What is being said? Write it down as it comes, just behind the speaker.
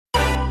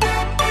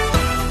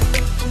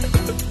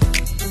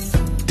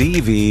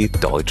DW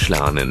Deutsch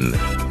lernen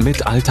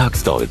mit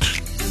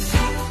Alltagsdeutsch.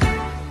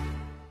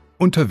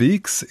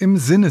 Unterwegs im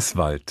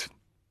Sinneswald.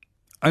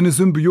 Eine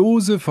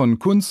Symbiose von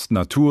Kunst,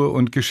 Natur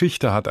und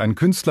Geschichte hat ein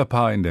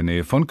Künstlerpaar in der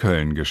Nähe von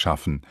Köln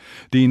geschaffen.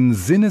 Den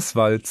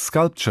SinnesWald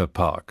Sculpture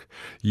Park.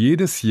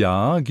 Jedes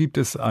Jahr gibt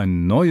es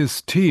ein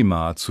neues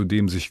Thema, zu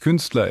dem sich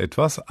Künstler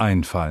etwas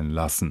einfallen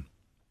lassen.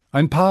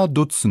 Ein paar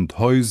Dutzend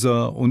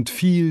Häuser und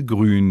viel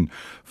Grün,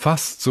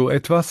 fast so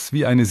etwas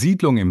wie eine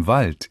Siedlung im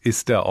Wald,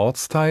 ist der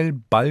Ortsteil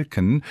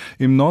Balken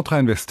im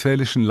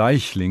nordrhein-westfälischen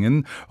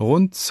Leichlingen,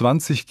 rund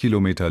 20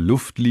 Kilometer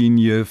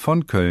Luftlinie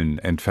von Köln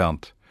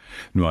entfernt.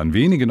 Nur an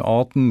wenigen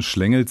Orten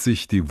schlängelt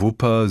sich die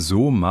Wupper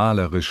so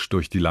malerisch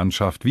durch die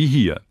Landschaft wie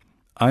hier.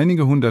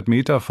 Einige hundert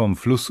Meter vom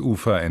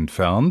Flussufer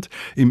entfernt,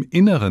 im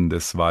Inneren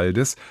des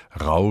Waldes,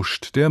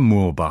 rauscht der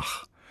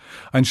Murbach.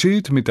 Ein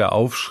Schild mit der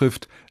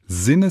Aufschrift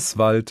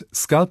SinnesWald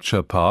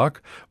Sculpture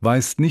Park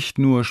weist nicht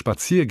nur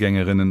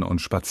Spaziergängerinnen und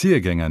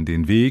Spaziergängern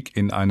den Weg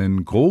in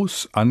einen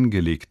groß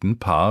angelegten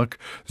Park,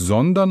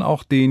 sondern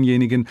auch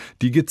denjenigen,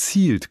 die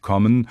gezielt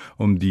kommen,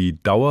 um die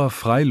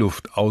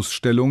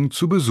Dauerfreiluftausstellung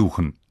zu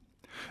besuchen.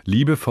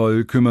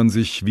 Liebevoll kümmern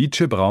sich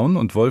Wietsche Braun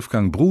und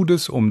Wolfgang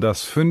Brudes um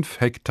das 5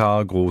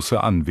 Hektar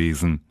große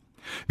Anwesen.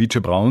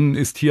 Wietsche Braun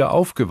ist hier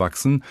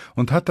aufgewachsen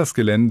und hat das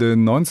Gelände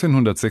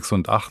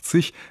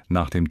 1986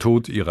 nach dem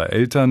Tod ihrer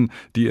Eltern,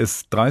 die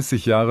es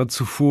 30 Jahre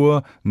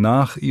zuvor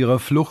nach ihrer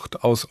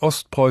Flucht aus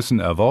Ostpreußen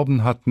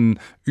erworben hatten,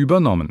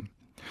 übernommen.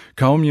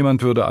 Kaum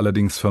jemand würde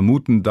allerdings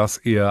vermuten, dass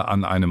er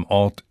an einem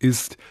Ort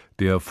ist,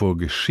 der vor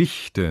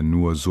Geschichte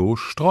nur so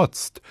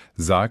strotzt,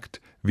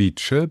 sagt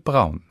Wietsche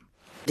Braun.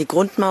 Die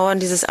Grundmauern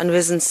dieses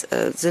Anwesens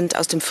sind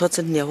aus dem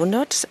 14.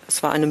 Jahrhundert.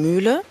 Es war eine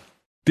Mühle.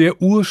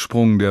 Der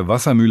Ursprung der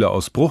Wassermühle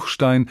aus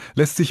Bruchstein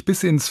lässt sich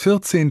bis ins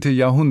 14.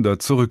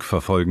 Jahrhundert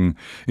zurückverfolgen.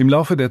 Im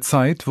Laufe der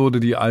Zeit wurde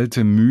die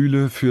alte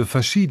Mühle für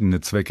verschiedene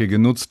Zwecke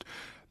genutzt,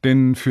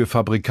 denn für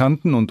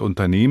Fabrikanten und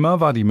Unternehmer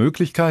war die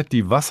Möglichkeit,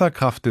 die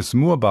Wasserkraft des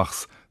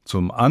Murbachs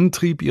zum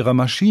Antrieb ihrer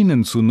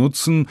Maschinen zu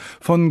nutzen,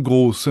 von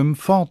großem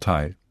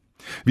Vorteil.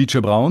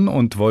 Wietsche Braun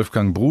und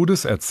Wolfgang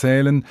Brudes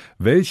erzählen,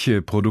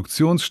 welche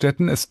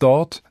Produktionsstätten es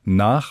dort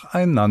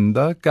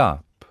nacheinander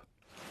gab.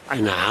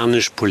 Eine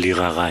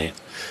Harnischpoliererei.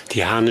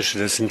 Die Harnische,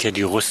 das sind ja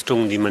die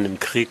Rüstungen, die man im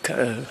Krieg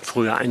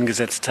früher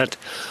eingesetzt hat.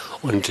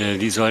 Und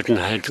die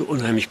sollten halt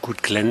unheimlich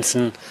gut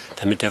glänzen,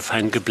 damit der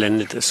Feind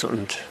geblendet ist.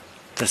 Und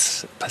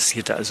das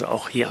passierte also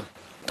auch hier.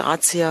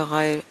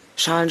 Drahtzieherei,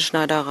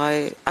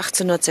 Schalenschneiderei.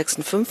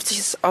 1856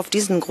 ist auf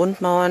diesen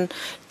Grundmauern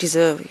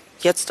diese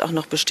jetzt auch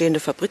noch bestehende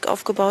Fabrik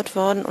aufgebaut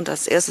worden. Und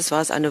als erstes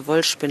war es eine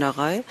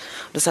Wollspinnerei.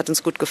 Das hat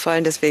uns gut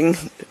gefallen, deswegen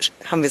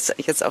haben wir es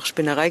jetzt auch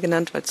Spinnerei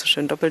genannt, weil es so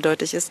schön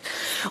doppeldeutig ist.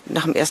 Und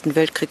nach dem Ersten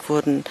Weltkrieg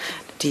wurden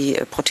die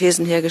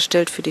Prothesen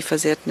hergestellt für die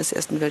Versehrten des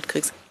Ersten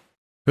Weltkriegs.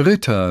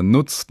 Ritter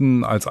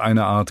nutzten als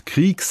eine Art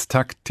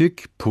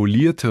Kriegstaktik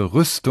polierte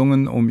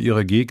Rüstungen, um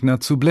ihre Gegner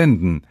zu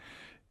blenden.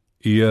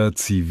 Eher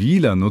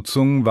ziviler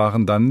Nutzung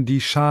waren dann die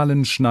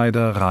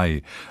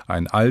Schalenschneiderei,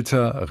 ein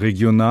alter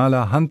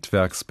regionaler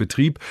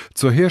Handwerksbetrieb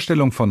zur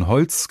Herstellung von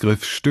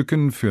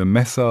Holzgriffstücken für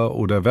Messer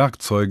oder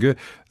Werkzeuge,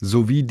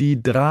 sowie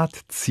die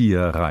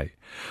Drahtzieherei.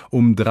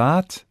 Um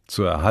Draht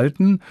zu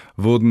erhalten,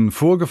 wurden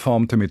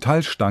vorgeformte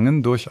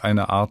Metallstangen durch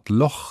eine Art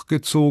Loch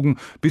gezogen,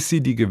 bis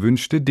sie die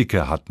gewünschte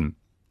Dicke hatten.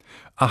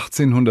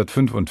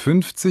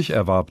 1855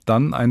 erwarb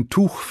dann ein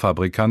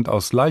Tuchfabrikant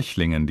aus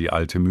Leichlingen die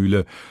alte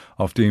Mühle.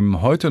 Auf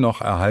dem heute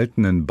noch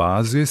erhaltenen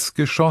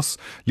Basisgeschoss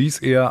ließ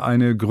er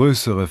eine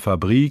größere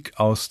Fabrik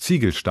aus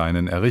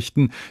Ziegelsteinen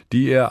errichten,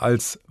 die er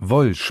als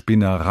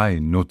Wollspinnerei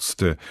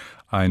nutzte,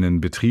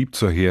 einen Betrieb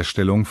zur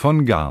Herstellung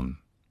von Garn.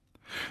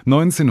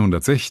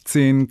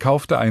 1916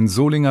 kaufte ein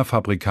Solinger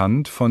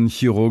Fabrikant von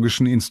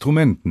chirurgischen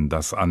Instrumenten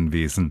das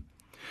Anwesen.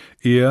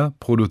 Er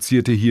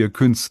produzierte hier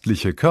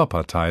künstliche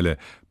Körperteile,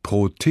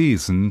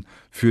 Prothesen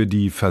für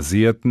die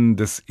Versehrten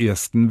des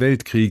Ersten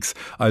Weltkriegs,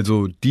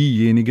 also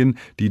diejenigen,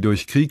 die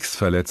durch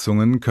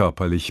Kriegsverletzungen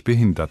körperlich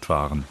behindert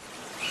waren.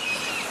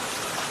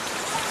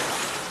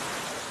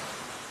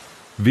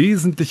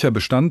 Wesentlicher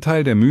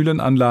Bestandteil der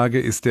Mühlenanlage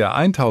ist der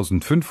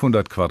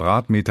 1500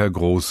 Quadratmeter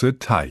große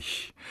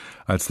Teich.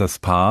 Als das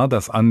Paar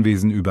das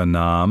Anwesen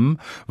übernahm,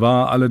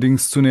 war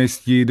allerdings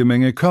zunächst jede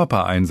Menge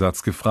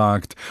Körpereinsatz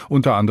gefragt,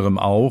 unter anderem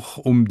auch,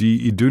 um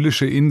die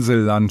idyllische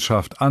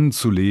Insellandschaft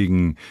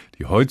anzulegen,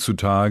 die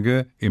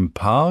heutzutage im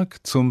Park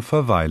zum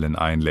Verweilen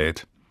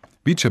einlädt.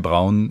 Wietsche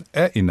Braun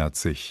erinnert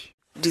sich.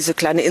 Diese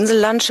kleine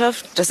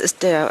Insellandschaft, das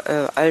ist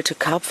der alte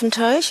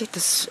Karpfenteich.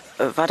 Das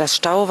war das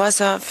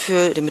Stauwasser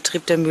für den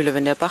Betrieb der Mühle.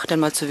 Wenn der Bach dann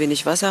mal zu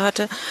wenig Wasser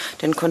hatte,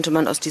 dann konnte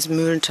man aus diesem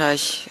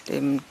Mühlenteich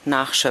eben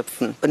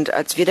nachschöpfen. Und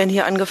als wir dann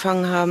hier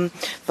angefangen haben,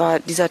 war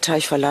dieser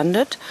Teich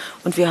verlandet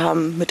und wir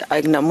haben mit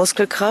eigener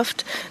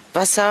Muskelkraft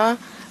Wasser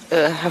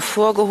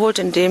hervorgeholt,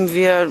 indem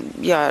wir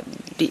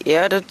die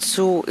Erde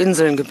zu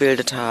Inseln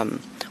gebildet haben.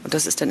 Und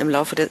das ist dann im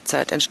Laufe der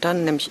Zeit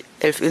entstanden, nämlich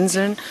 11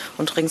 Inseln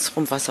und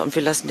ringsherum Wasser. Und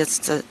wir lassen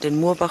jetzt den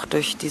Murbach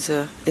durch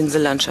diese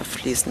Insellandschaft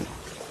fließen.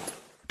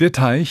 Der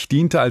Teich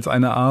diente als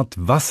eine Art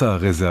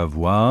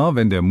Wasserreservoir,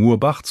 wenn der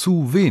Murbach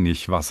zu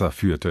wenig Wasser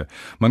führte.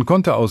 Man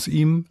konnte aus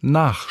ihm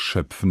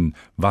nachschöpfen,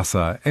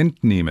 Wasser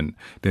entnehmen,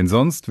 denn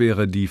sonst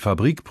wäre die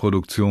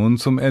Fabrikproduktion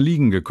zum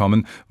Erliegen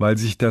gekommen, weil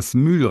sich das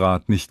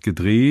Mühlrad nicht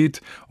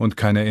gedreht und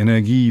keine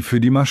Energie für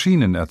die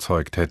Maschinen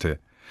erzeugt hätte.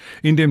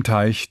 In dem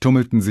Teich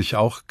tummelten sich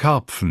auch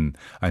Karpfen,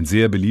 ein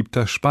sehr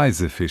beliebter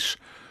Speisefisch.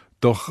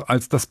 Doch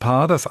als das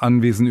Paar das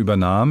Anwesen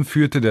übernahm,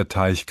 führte der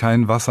Teich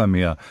kein Wasser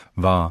mehr,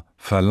 war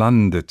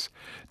verlandet.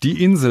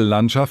 Die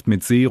Insellandschaft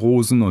mit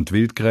Seerosen und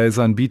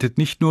Wildgräsern bietet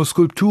nicht nur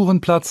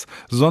Skulpturenplatz,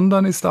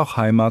 sondern ist auch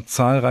Heimat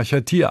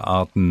zahlreicher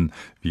Tierarten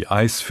wie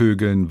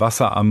Eisvögeln,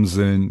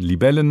 Wasseramseln,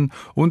 Libellen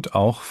und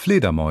auch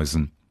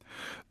Fledermäusen.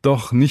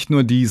 Doch nicht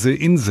nur diese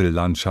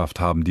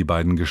Insellandschaft haben die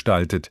beiden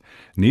gestaltet.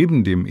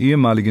 Neben dem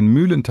ehemaligen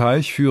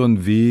Mühlenteich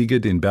führen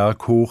Wege den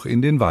Berg hoch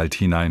in den Wald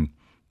hinein.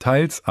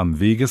 Teils am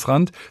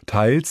Wegesrand,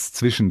 teils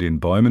zwischen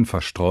den Bäumen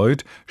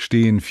verstreut,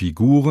 stehen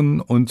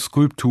Figuren und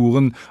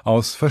Skulpturen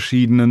aus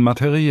verschiedenen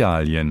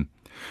Materialien.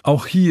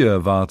 Auch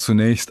hier war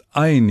zunächst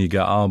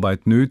einige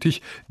Arbeit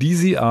nötig, die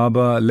sie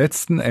aber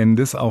letzten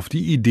Endes auf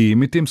die Idee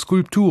mit dem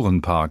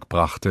Skulpturenpark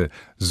brachte,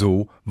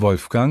 so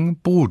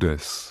Wolfgang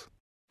Brudes.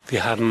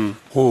 Wir haben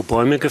hohe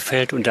Bäume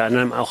gefällt, unter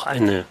anderem auch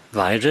eine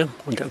Weide.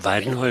 Und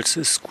Weidenholz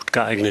ist gut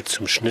geeignet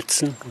zum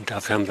Schnitzen und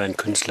dafür haben wir einen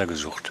Künstler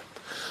gesucht.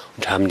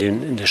 Und haben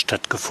den in der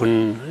Stadt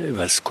gefunden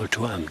über das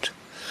Kulturamt.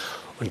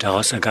 Und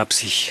daraus ergab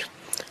sich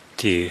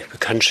die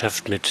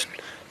Bekanntschaft mit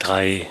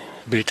 3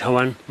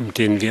 Bildhauern, mit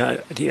denen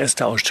wir die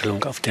erste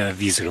Ausstellung auf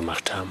der Wiese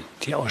gemacht haben.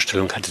 Die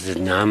Ausstellung hatte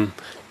den Namen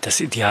 »Das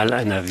Ideal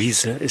einer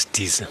Wiese ist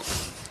diese«.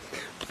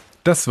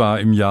 Das war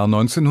im Jahr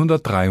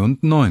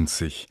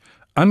 1993.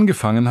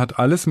 Angefangen hat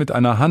alles mit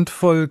einer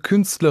Handvoll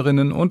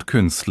Künstlerinnen und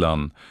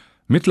Künstlern.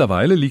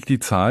 Mittlerweile liegt die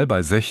Zahl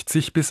bei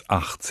 60 bis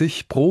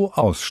 80 pro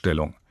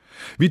Ausstellung.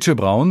 Wietse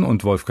Braun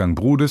und Wolfgang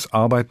Brudes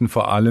arbeiten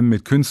vor allem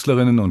mit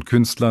Künstlerinnen und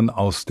Künstlern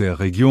aus der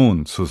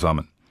Region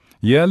zusammen.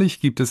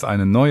 Jährlich gibt es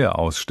eine neue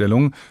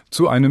Ausstellung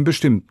zu einem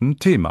bestimmten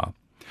Thema.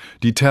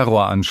 Die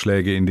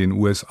Terroranschläge in den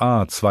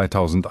USA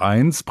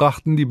 2001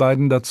 brachten die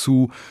beiden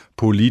dazu,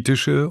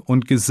 politische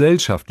und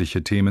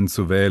gesellschaftliche Themen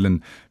zu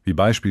wählen, wie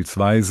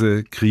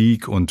beispielsweise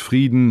Krieg und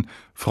Frieden,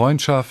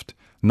 Freundschaft,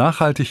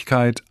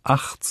 Nachhaltigkeit,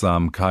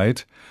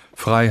 Achtsamkeit,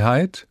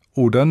 Freiheit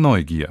oder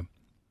Neugier.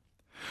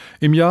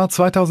 Im Jahr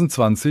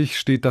 2020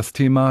 steht das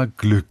Thema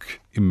Glück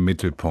im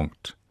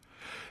Mittelpunkt.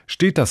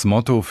 Steht das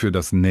Motto für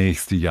das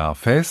nächste Jahr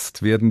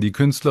fest, werden die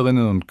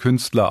Künstlerinnen und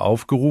Künstler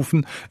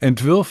aufgerufen,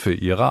 Entwürfe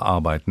ihrer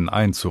Arbeiten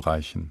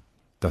einzureichen.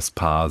 Das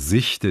Paar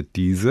sichtet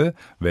diese,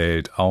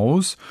 wählt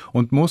aus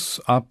und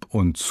muss ab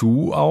und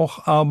zu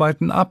auch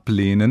Arbeiten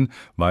ablehnen,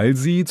 weil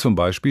sie zum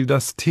Beispiel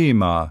das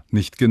Thema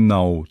nicht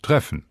genau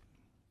treffen.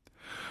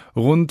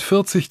 Rund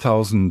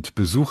 40.000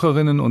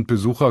 Besucherinnen und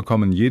Besucher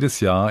kommen jedes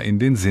Jahr in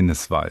den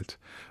SinnesWald.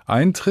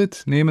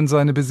 Eintritt nehmen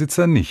seine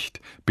Besitzer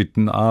nicht,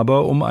 bitten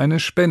aber um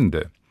eine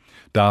Spende.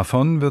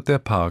 Davon wird der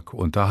Park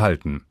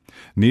unterhalten,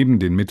 neben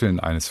den Mitteln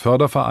eines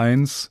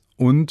Fördervereins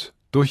und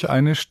durch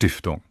eine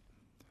Stiftung.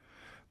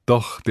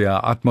 Doch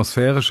der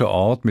atmosphärische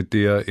Ort mit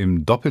der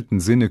im doppelten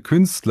Sinne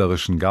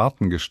künstlerischen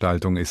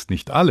Gartengestaltung ist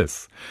nicht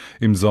alles.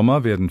 Im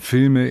Sommer werden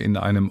Filme in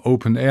einem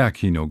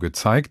Open-Air-Kino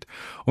gezeigt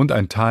und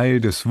ein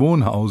Teil des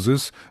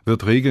Wohnhauses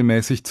wird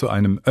regelmäßig zu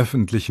einem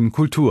öffentlichen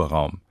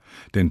Kulturraum.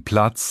 Denn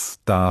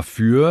Platz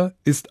dafür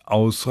ist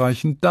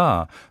ausreichend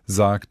da,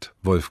 sagt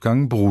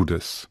Wolfgang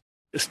Brudes.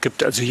 Es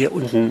gibt also hier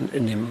unten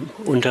in dem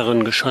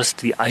unteren Geschoss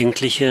die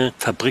eigentliche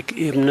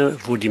Fabrikebene,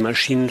 wo die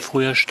Maschinen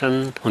früher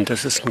standen. Und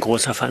das ist ein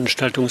großer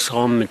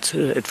Veranstaltungsraum mit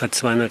etwa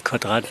 200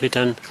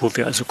 Quadratmetern, wo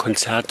wir also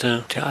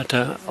Konzerte,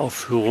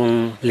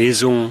 Theateraufführungen,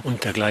 Lesungen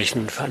und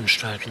dergleichen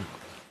veranstalten.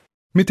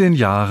 Mit den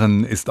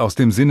Jahren ist aus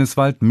dem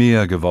SinnesWald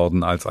mehr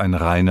geworden als ein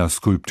reiner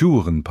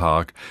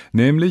Skulpturenpark,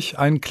 nämlich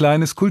ein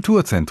kleines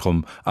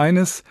Kulturzentrum,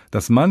 eines,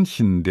 das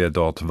manchen, der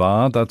dort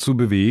war, dazu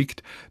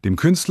bewegt, dem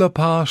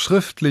Künstlerpaar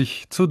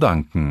schriftlich zu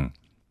danken.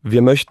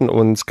 Wir möchten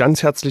uns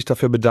ganz herzlich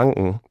dafür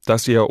bedanken,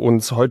 dass ihr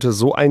uns heute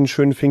so einen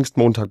schönen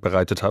Pfingstmontag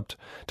bereitet habt.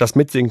 Das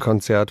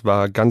Mitsingkonzert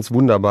war ganz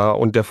wunderbar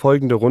und der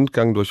folgende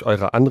Rundgang durch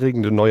eure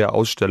anregende neue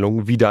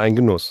Ausstellung wieder ein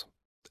Genuss.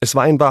 Es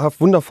war ein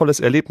wahrhaft wundervolles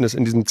Erlebnis,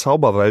 in diesem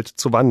Zauberwald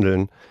zu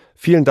wandeln.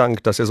 Vielen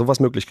Dank, dass ihr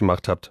sowas möglich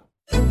gemacht habt.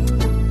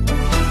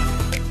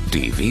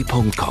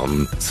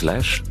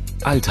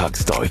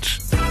 dw.com/alltagsdeutsch